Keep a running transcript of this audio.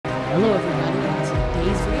Hello everybody, in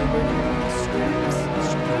today's video we're doing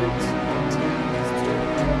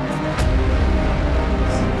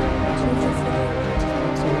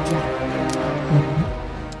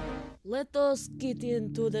let us get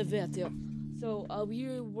into the video. So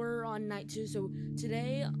we were on night 2. So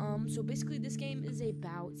today, so basically this game is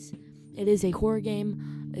about, it is a horror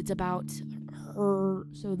game. It's about her,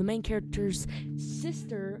 so the main character's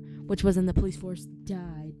sister, which was in the police force,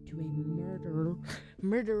 died to a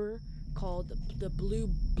murderer called the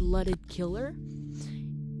Blue-Blooded Killer,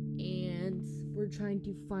 and we're trying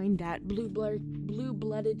to find that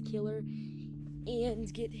blue-blooded killer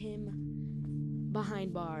and get him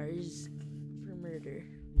behind bars for murder.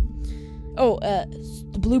 Oh,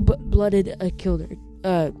 the blue-blooded killer.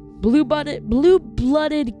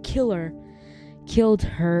 Blue-blooded killer killed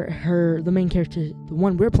the main character, the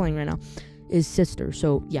one we're playing right now, is sister.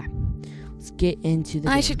 So yeah, let's get into the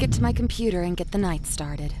game. I should get to my computer and get the night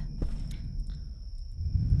started.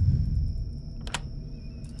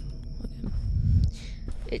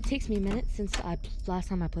 Okay. It takes me a minute since last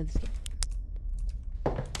time I played this game.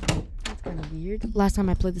 That's kind of weird. Last time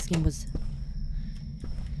I played this game was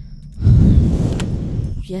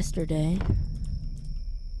yesterday,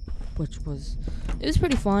 which was, it was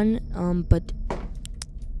pretty fun, but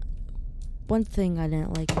one thing I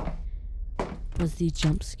didn't like was the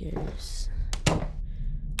jump scares.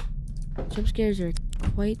 Jump scares are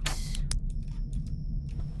quite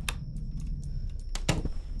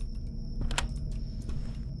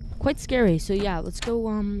scary. So yeah, let's go,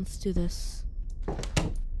 let's do this.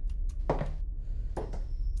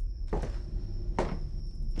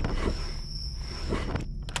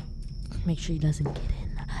 Make sure he doesn't get in.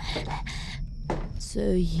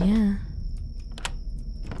 So yeah,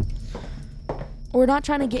 we're not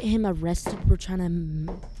trying to get him arrested. We're trying to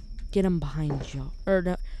get him behind jail, or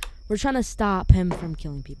no, we're trying to stop him from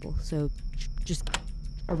killing people. So just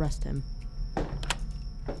arrest him.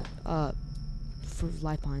 For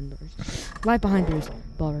life behind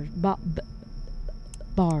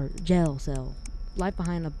bars, jail cell. Life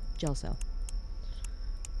behind a jail cell.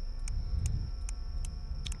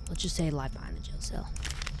 Let's just say life behind a jail cell.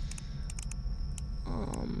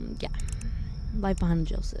 Yeah. Life behind a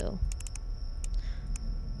jail cell.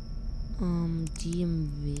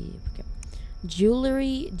 DMV. Okay.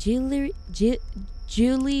 Julie,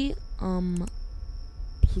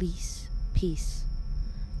 peace.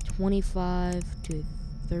 25 to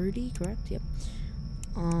 30, correct? Yep.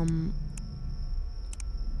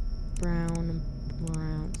 Brown,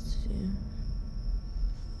 too.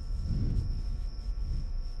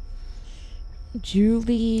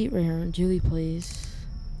 Julie, right here, Julie, please.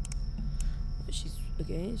 She's,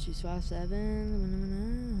 okay, she's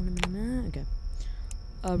 5'7". Okay.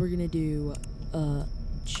 We're gonna do,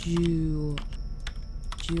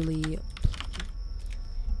 Julie,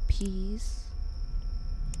 peas.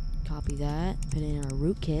 Copy that, put it in our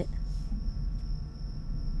rootkit.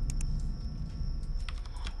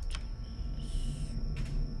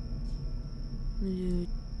 I'm gonna do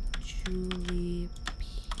Julie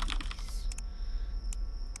peas.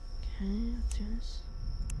 Okay, let's do this.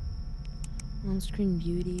 On-screen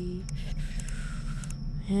beauty.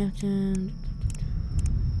 Hampton.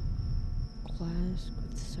 Class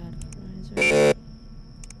with side advisor.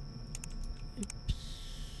 Oops.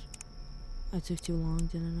 I took too long,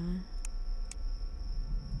 didn't I?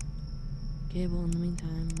 Okay, well in the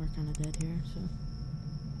meantime, we're kind of dead here, so.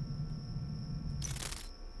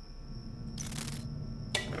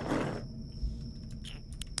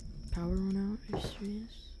 Power went out, are you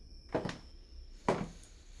serious?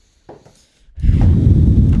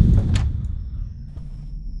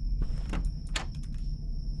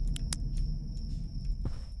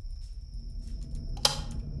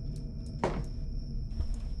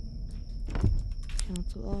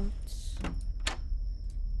 Cancel lots.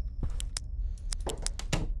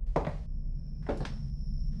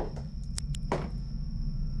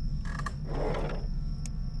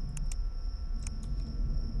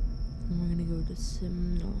 And we're gonna go to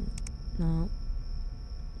sim. No.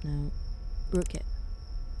 Rootkit.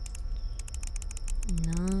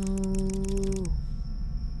 No.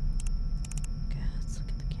 Okay, let's look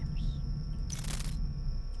at the cameras.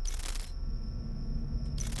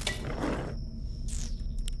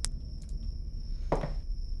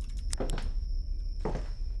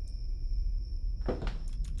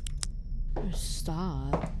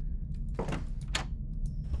 Stop.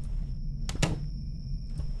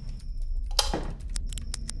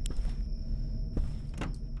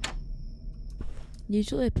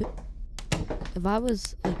 Usually if I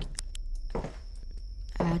was like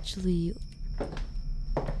actually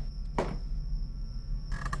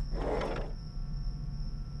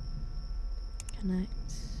Connect.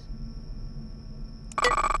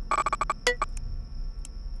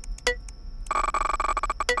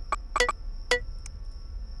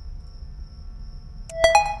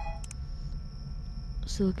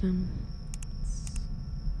 Silicon.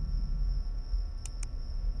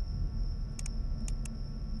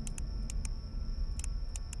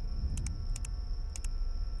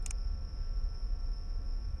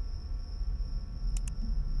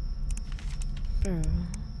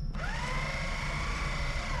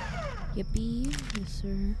 Yippee, yes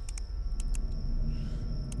sir.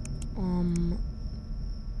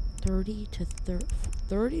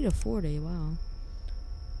 30 to 40, wow.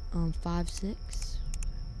 5 6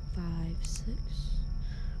 5 6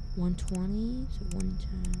 120 to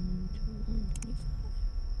 110 to 125.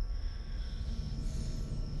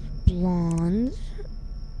 Blonde.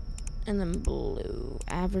 And then blue.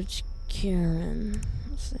 Average Karen.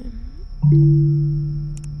 Let's see.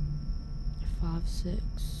 5 6.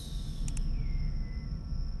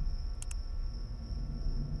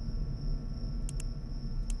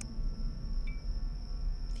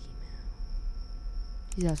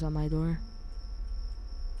 He's outside my door.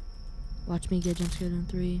 Watch me get jump scared in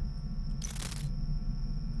 3.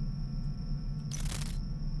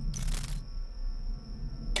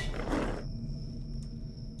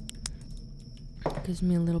 Gives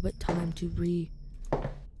me a little bit time to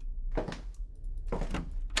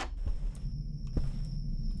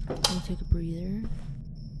Let me take a breather.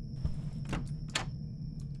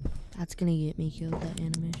 That's gonna get me killed, that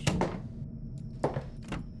animation.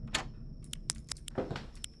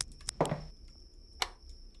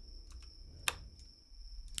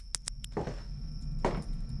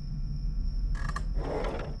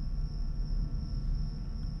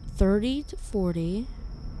 $30 to $40,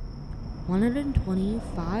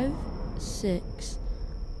 125, 6,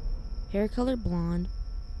 hair color blonde,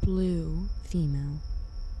 blue, female.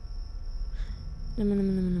 No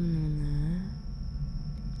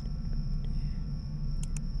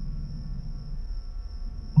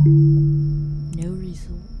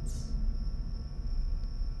results.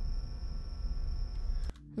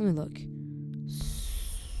 Let me look.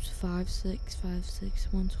 5 6 5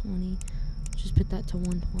 6 120. Just put that to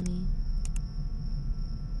 120.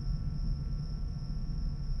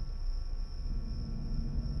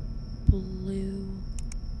 Blue.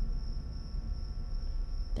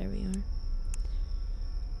 There we are.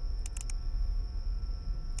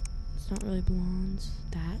 It's not really blondes.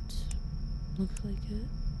 That looks like it.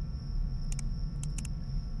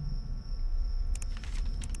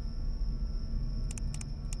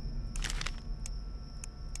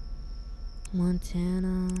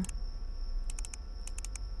 Montana.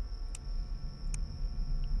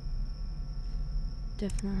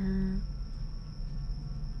 Definitely her.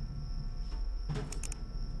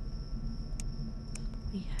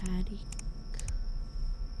 We had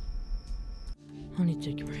I need to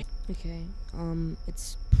take a break. Okay,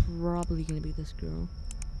 it's probably gonna be this girl.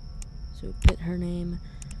 So put her name,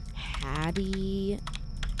 Hattie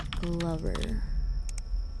Glover.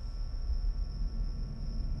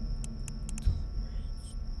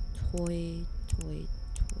 Toy.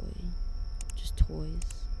 Just toys.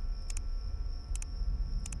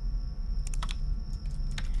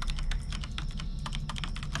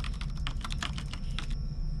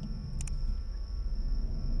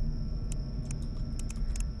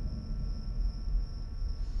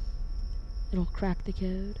 It'll crack the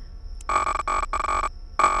code.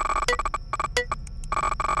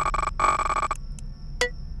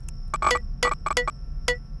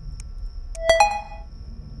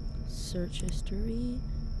 Search history.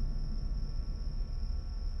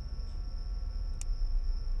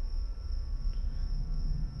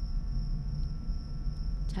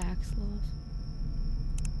 Tax laws.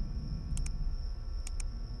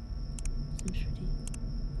 Seems pretty.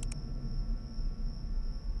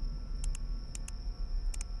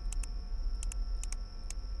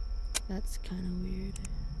 That's kind of weird.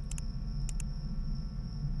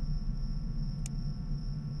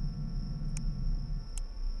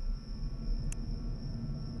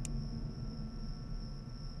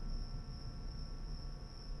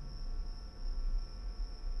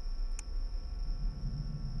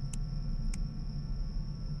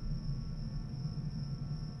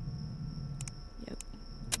 Yep.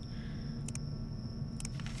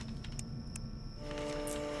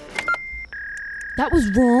 That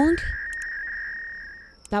was wrong.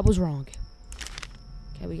 That was wrong.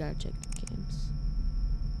 Okay, we gotta check the games.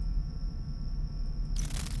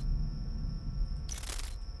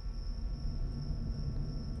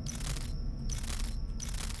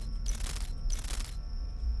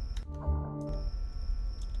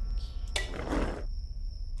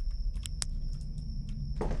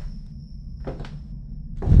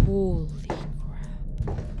 Holy crap.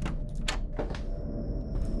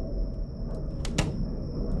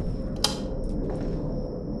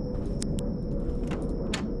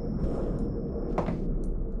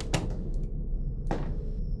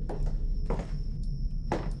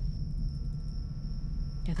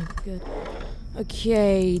 I think we're good.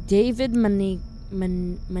 Okay, David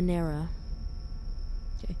Manera.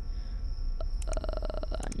 Okay.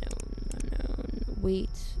 Unknown. Wait.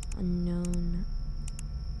 Unknown.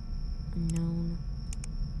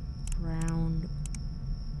 Brown.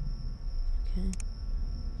 Okay.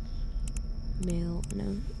 Male.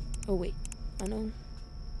 Unknown. Oh, wait. Unknown.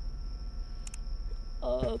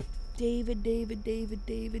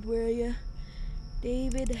 David, where are you?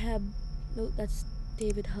 No, that's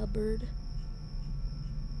David Hubbard.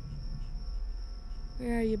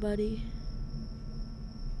 Where are you, buddy?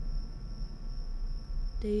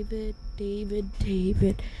 David.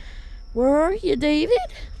 Where are you, David?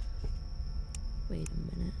 Wait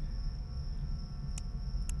a minute.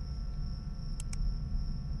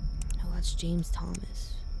 No, that's James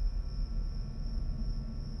Thomas.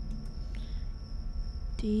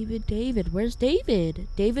 David. Where's David?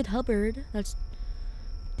 David Hubbard. That's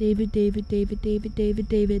David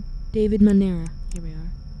Manera. Here we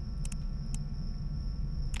are.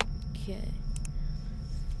 Okay.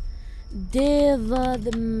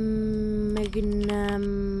 David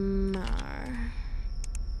Magnamar.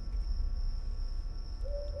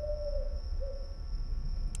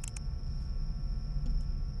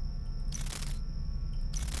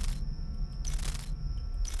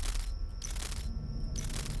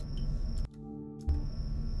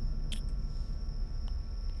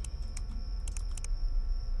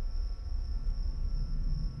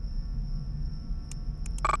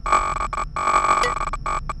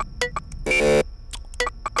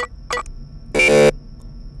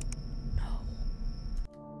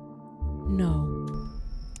 No.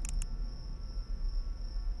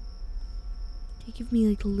 They give me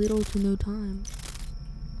like little to no time.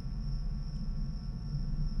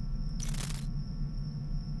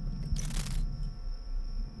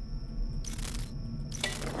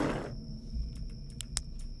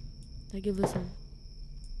 They give us a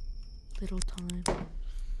little time.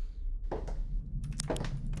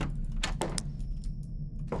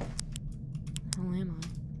 How am I?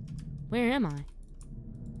 Where am I?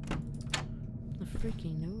 The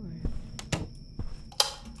freaking nowhere.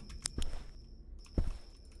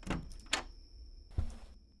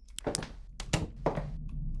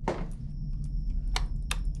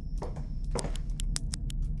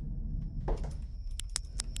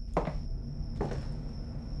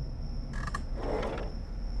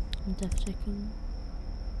 I'm def checking.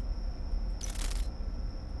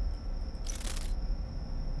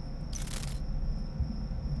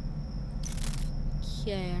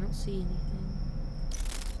 Okay, I don't see anything.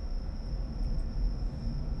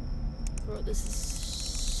 Bro, this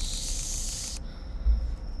is...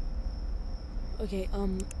 Okay,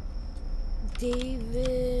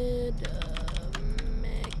 David,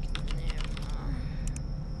 McNamara.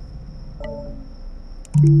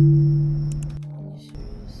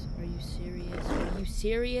 Are you serious? Are you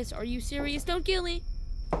serious? Are you serious? Don't kill me!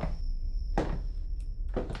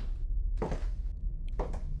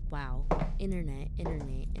 Wow. Internet.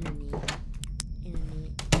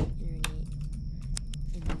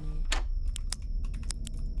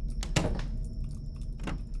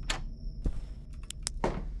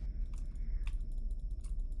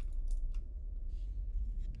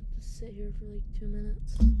 Just sit here for like 2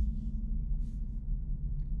 minutes.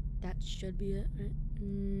 That should be it, right?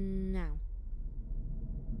 Now.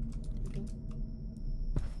 There we go.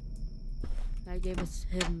 That gave us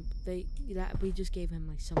him. We just gave him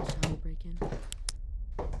like so much time to break in.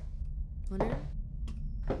 100.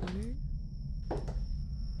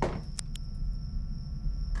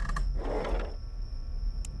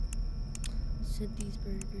 Said these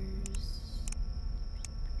burgers.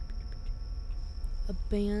 A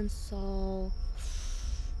bandsaw.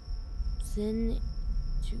 Zen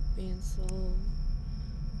to bandsaw.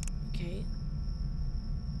 Okay.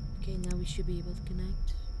 Okay, now we should be able to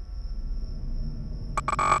connect.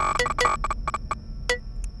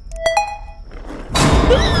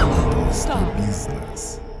 Stop.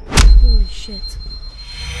 Holy shit.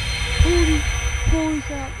 Holy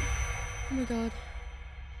crap. Oh my god.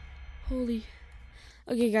 Holy.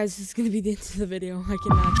 Okay guys, this is gonna be the end of the video. I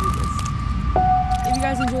cannot do this. If you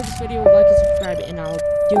guys enjoyed this video, like and subscribe, and I'll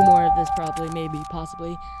do more of this probably, maybe,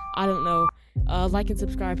 possibly. I don't know. Like and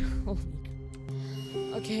subscribe.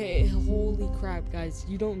 Okay, holy crap, guys.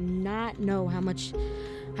 You don't not know how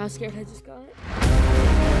scared I just got.